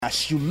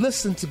As you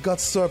listen to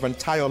God's servant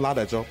Tayo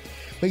Ladajo,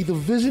 may the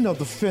vision of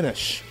the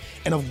finish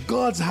and of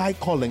God's high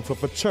calling for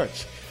the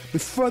church be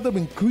further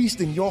increased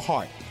in your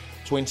heart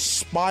to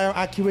inspire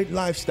accurate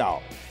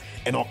lifestyle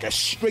and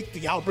orchestrate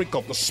the outbreak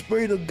of the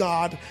Spirit of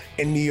God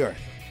in the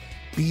earth.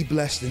 Be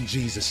blessed in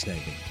Jesus'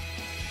 name.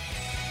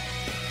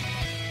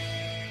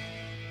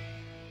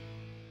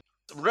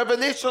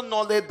 Revelation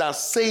knowledge that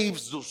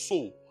saves the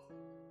soul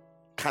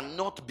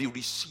cannot be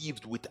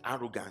received with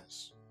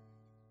arrogance.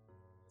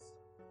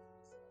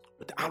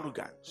 With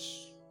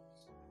arrogance.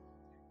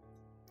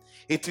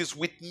 It is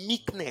with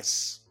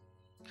meekness.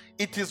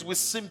 It is with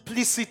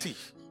simplicity.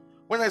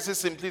 When I say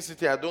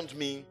simplicity, I don't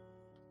mean,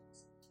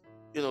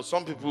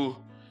 some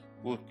people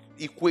will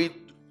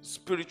equate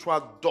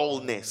spiritual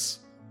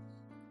dullness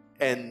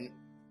and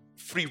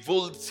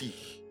frivolity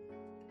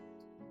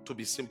to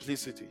be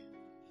simplicity.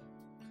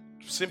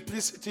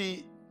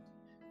 Simplicity,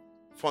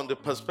 from the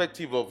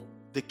perspective of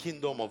the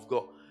kingdom of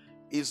God,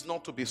 is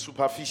not to be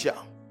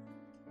superficial.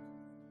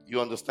 You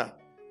understand?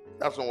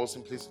 That's not what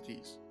simplicity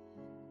is.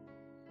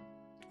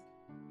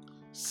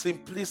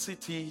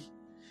 Simplicity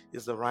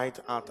is the right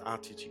heart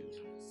attitude.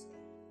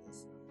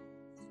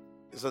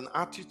 It's an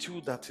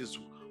attitude that is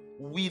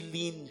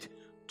willing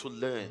to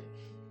learn.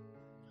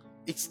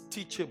 It's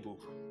teachable.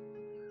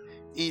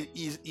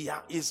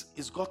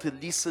 It's got a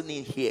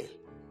listening ear.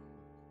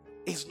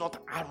 It's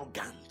not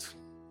arrogant.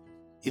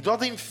 It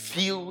doesn't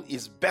feel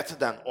it's better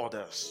than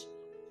others.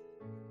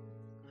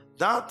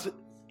 That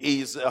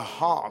is a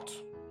heart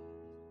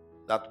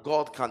that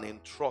God can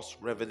entrust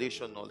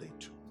revelation knowledge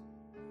to.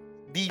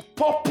 The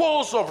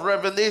purpose of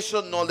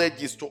revelation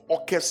knowledge is to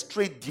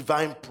orchestrate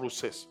divine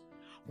process.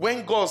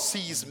 When God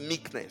sees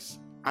meekness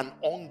and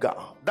hunger,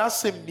 that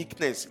same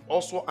meekness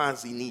also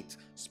has in it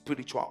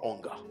spiritual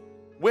hunger.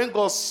 When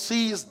God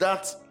sees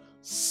that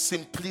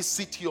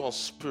simplicity of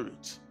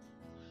spirit,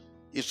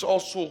 it's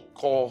also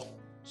called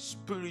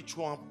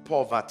spiritual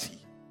poverty.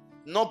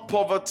 Not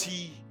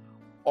poverty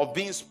of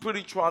being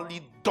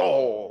spiritually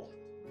dull.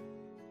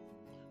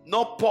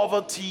 Not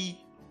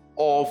poverty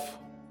of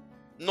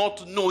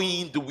not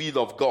knowing the will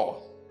of God.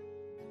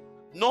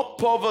 Not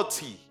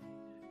poverty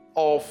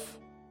of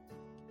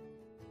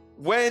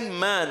when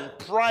man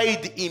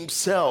pride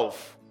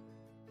himself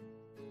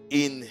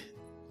in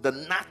the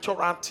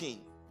natural thing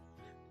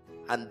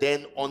and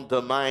then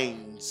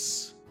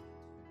undermines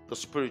the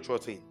spiritual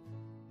thing.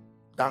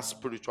 That's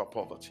spiritual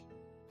poverty.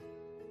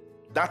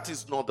 That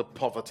is not the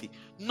poverty.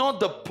 Not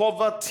the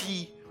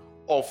poverty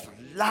of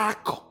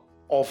lack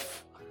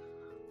of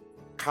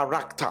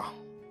character.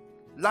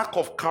 Lack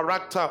of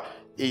character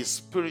is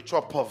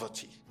spiritual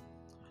poverty.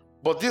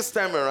 But this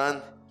time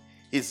around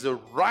is the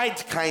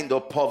right kind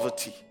of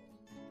poverty.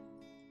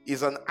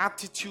 It's an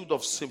attitude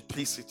of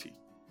simplicity.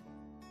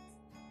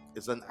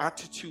 It's an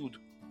attitude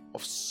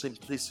of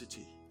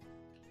simplicity.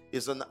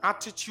 It's an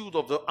attitude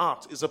of the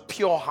heart. It's a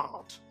pure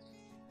heart.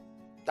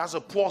 That's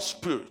a poor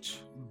spirit.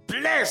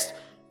 Blessed.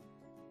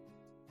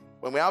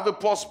 When we have a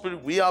poor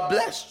spirit, we are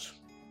blessed.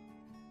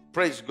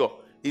 Praise God.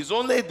 It's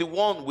only the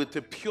one with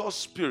a pure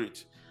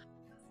spirit.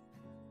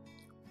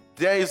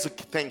 There is a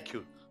thank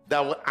you that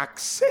will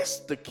access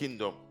the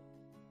kingdom.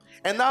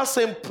 And that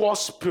same poor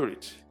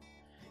spirit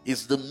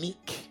is the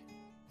meek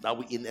that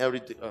will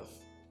inherit the earth.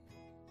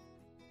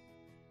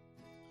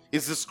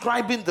 It's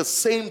describing the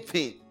same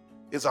thing.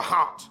 It's a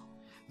heart.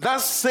 That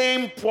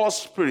same poor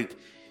spirit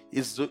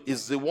is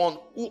the one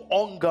who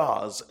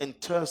hungers and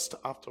thirsts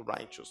after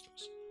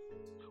righteousness.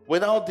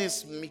 Without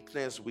this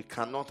meekness, we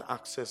cannot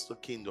access the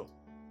kingdom.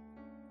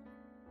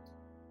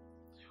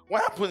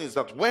 What happens is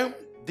that when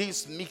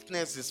this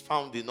meekness is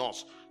found in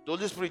us, the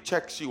Holy Spirit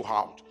checks you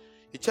out.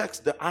 He checks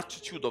the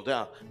attitude of the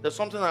heart. There's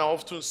something I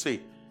often say.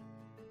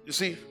 You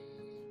see,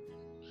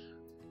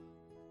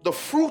 the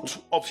fruit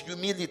of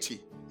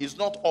humility is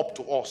not up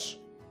to us.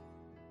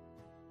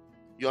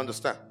 You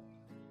understand?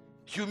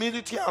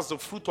 Humility as the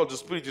fruit of the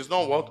Spirit is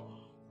not what?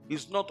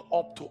 It's not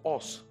up to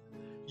us.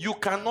 You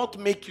cannot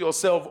make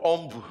yourself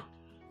humble.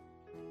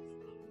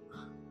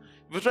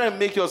 If you try and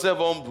make yourself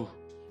humble,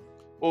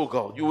 oh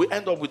God, you will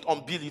end up with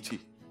humility.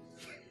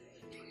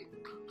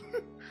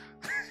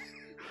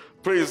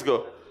 Praise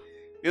God.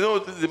 You know,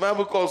 the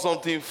Bible calls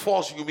something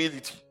false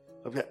humility.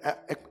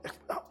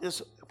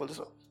 Listen.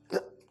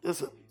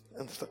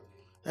 Understand?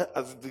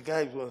 As the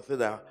guy who said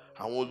that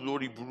I want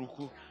Lori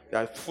Buruku, they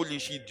are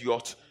foolish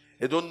idiots.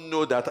 They don't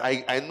know that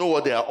I know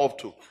what they are up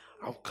to.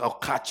 I'll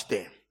catch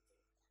them.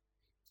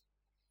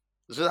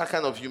 So that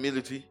kind of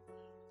humility,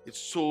 it's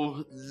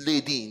so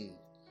laden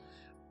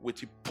with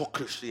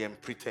hypocrisy and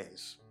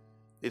pretense.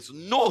 It's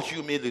no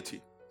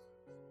humility.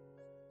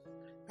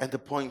 And the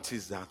point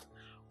is that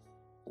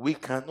we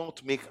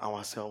cannot make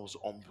ourselves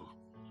humble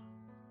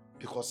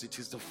because it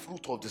is the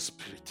fruit of the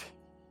Spirit.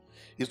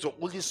 It's the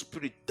Holy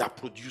Spirit that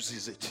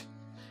produces it.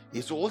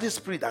 It's the Holy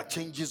Spirit that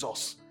changes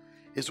us.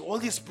 It's the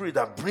Holy Spirit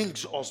that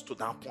brings us to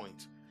that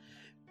point.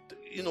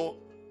 You know,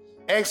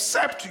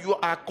 except you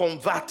are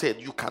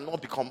converted, you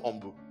cannot become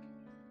humble.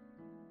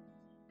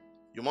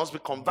 You must be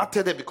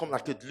converted and become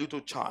like a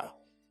little child.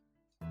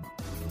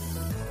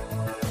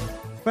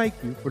 thank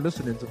you for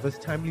listening to this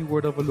timely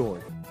word of the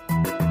Lord.